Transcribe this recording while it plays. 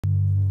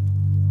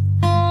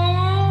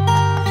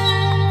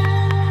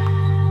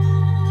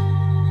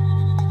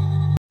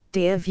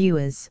Dear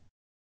viewers,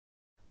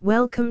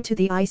 welcome to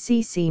the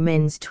ICC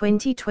Men's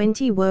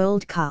 2020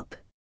 World Cup.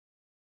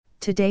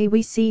 Today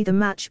we see the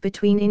match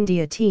between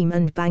India team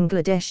and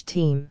Bangladesh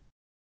team.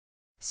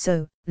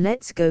 So,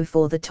 let's go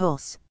for the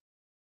toss.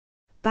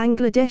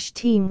 Bangladesh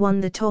team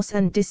won the toss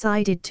and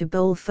decided to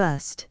bowl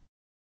first.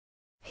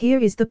 Here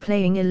is the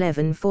playing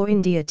 11 for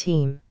India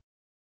team.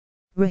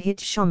 Rohit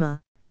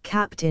Sharma,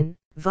 captain;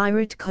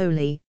 Virat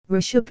Kohli,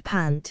 Rishabh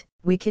Pant,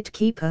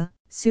 wicket-keeper;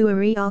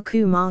 Surya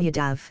Kumar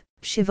Yadav,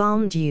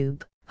 Shivam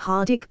Dube,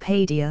 Hardik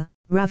Pandya,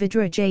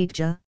 Ravindra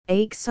Jadeja,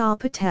 Akshar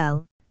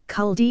Patel,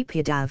 Kuldeep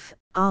Yadav,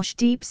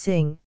 Arshdeep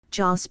Singh,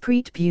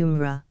 Jasprit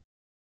Bumrah.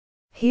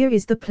 Here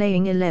is the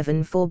playing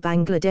 11 for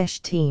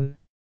Bangladesh team.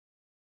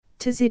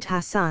 Tazid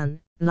Hassan,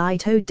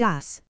 Lito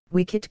Das,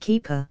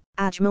 wicket-keeper;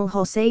 Ajmal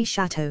Hossain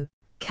Chato,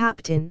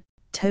 captain;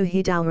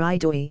 Tauhid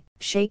Al-Raidoi,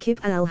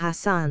 Shakib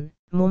Al-Hassan,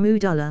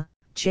 Mahmudullah,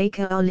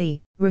 Jaika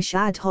Ali,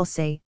 Rashad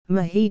Hossain,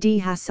 Mahidi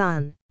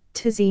Hassan,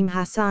 Tazim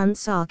Hassan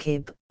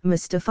Saqib,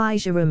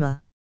 Mustafizur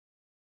Rahman.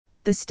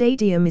 The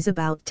stadium is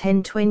about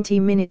 10-20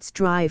 minutes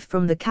drive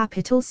from the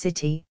capital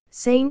city,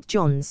 St.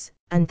 John's,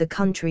 and the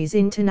country's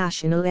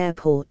international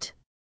airport.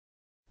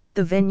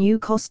 The venue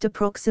cost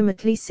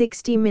approximately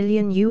 $60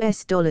 million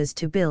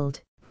to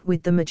build,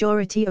 with the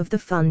majority of the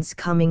funds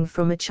coming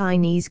from a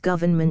Chinese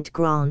government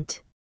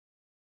grant.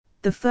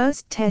 The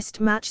first test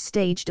match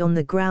staged on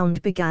the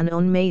ground began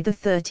on May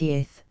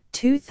 30,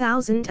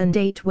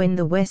 2008 when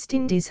the West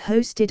Indies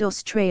hosted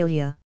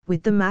Australia,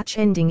 with the match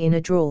ending in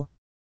a draw.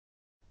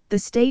 The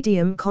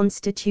stadium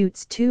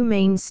constitutes two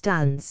main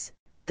stands,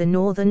 the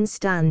northern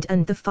stand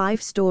and the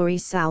five-story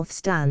south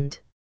stand.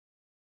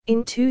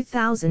 In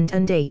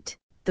 2008,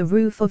 the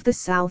roof of the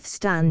south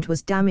stand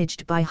was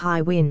damaged by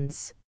high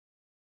winds.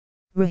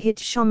 Rohit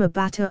Sharma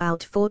batter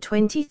out for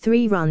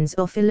 23 runs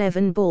off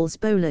 11 balls.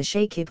 Bowler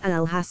Shakib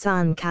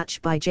Al-Hassan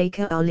catch by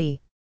Jaika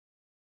Ali.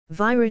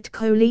 Virat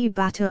Kohli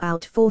batter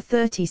out for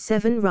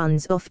 37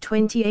 runs off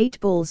 28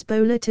 balls.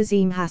 Bowler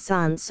Tazim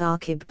Hassan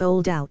Saqib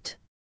bowled out.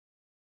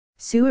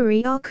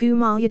 Surya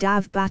Kumar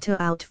Yadav batter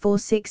out for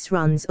 6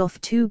 runs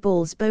off 2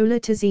 balls. Bowler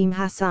Tazim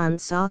Hassan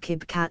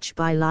Saqib catch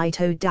by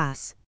Lito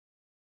Das.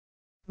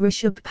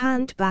 Rishabh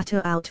Pant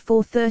batter out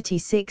for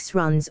 36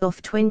 runs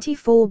off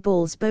 24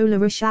 balls. Bowler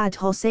Rashad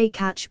Hossain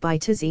catch by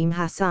Tazim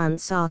Hassan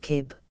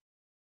Saqib.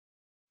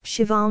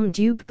 Shivam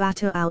Dube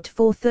batter out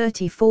for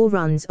 34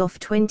 runs off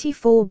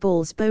 24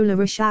 balls. Bowler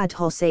Rashad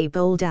Hossain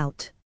bowled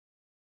out.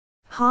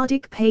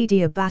 Hardik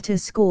Pandya batter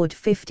scored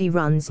 50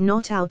 runs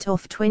not out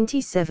off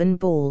 27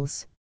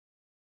 balls.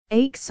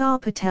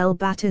 Akshar Patel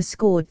batter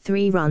scored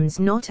 3 runs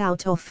not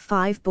out off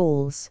 5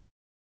 balls.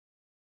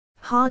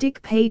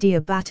 Hardik Pandya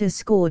batter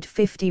scored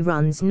 50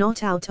 runs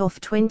not out off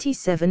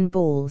 27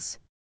 balls.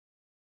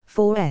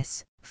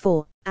 4s,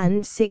 4,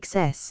 and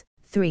 6s,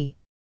 3.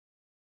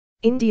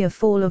 India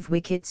fall of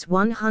wickets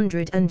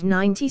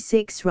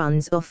 196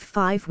 runs off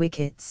 5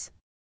 wickets.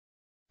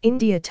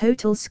 India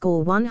total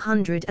score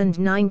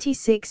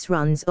 196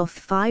 runs off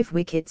 5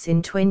 wickets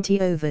in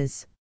 20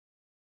 overs.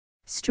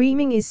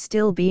 Streaming is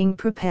still being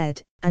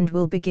prepared, and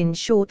will begin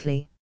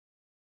shortly.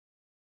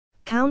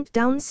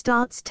 Countdown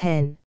starts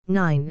 10,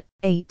 9,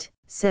 8,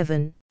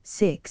 7,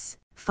 6,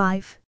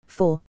 5,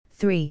 4,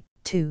 3,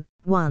 2,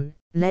 1,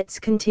 let's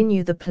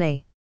continue the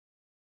play.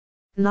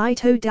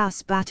 Lito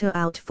Das batter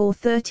out for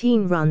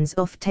 13 runs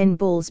off 10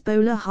 balls.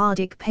 Bowler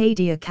Hardik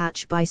Pandya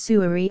catch by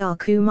Surya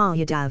Kumar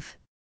Yadav.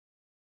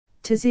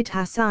 Tazid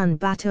Hassan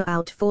batter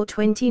out for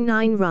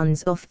 29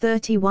 runs off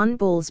 31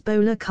 balls.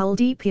 Bowler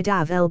Kuldeep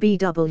Yadav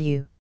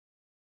LBW.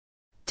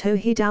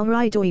 Tauhid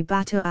Al-Raidoi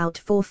batter out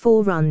for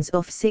 4 runs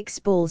off 6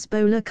 balls.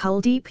 Bowler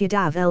Kuldeep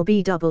Yadav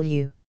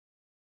LBW.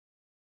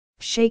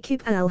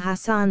 Shakib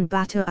Al-Hassan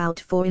batter out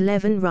for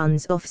 11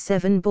 runs off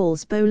 7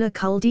 balls. Bowler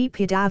Kuldeep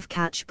Yadav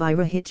catch by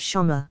Rohit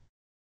Sharma.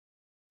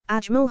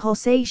 Ajmal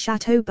Hossain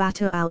Chato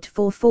batter out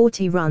for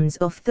 40 runs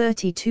off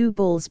 32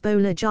 balls.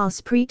 Bowler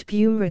Jasprit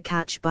Bumrah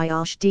catch by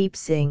Arshdeep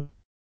Singh.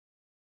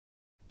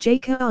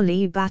 Jaika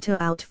Ali batter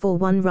out for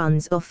 1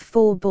 runs off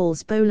 4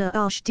 balls. Bowler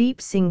Arshdeep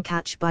Singh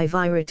catch by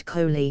Virat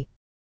Kohli.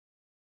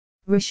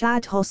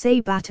 Rashad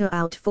Hossain batter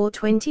out for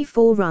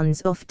 24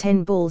 runs off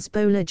 10 balls.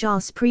 Bowler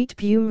Jasprit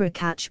Bumrah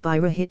catch by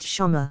Rohit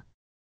Sharma.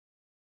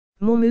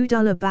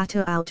 Mahmudullah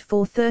batter out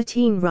for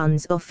 13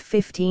 runs off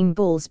 15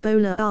 balls.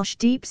 Bowler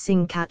Arshdeep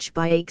Singh catch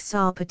by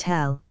Akshar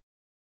Patel.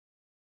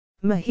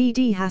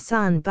 Mahidi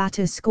Hassan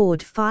batter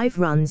scored 5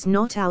 runs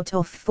not out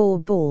off 4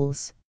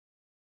 balls.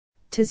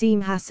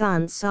 Tazim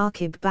Hassan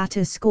Saqib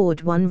batter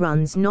scored 1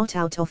 runs not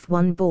out off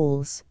 1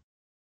 balls.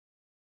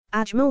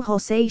 Ajmal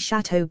Hossain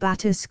Chato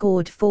batter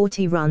scored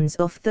 40 runs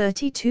off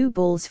 32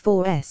 balls.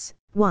 4s,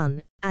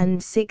 1, and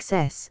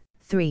 6s,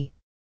 3.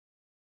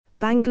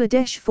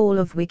 Bangladesh fall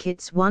of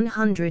wickets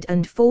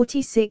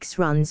 146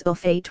 runs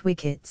off 8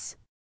 wickets.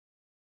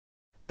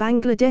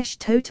 Bangladesh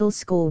total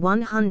score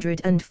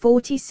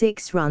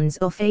 146 runs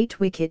off 8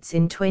 wickets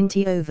in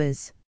 20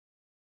 overs.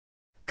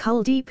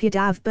 Kuldeep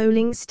Yadav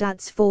bowling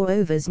stats 4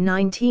 overs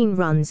 19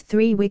 runs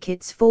 3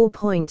 wickets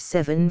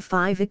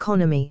 4.75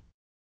 economy.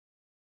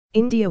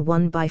 India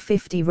won by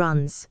 50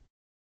 runs.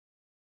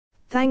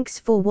 Thanks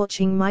for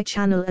watching my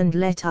channel and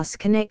let us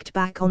connect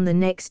back on the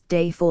next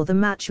day for the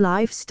match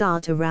live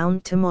start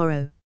around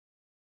tomorrow.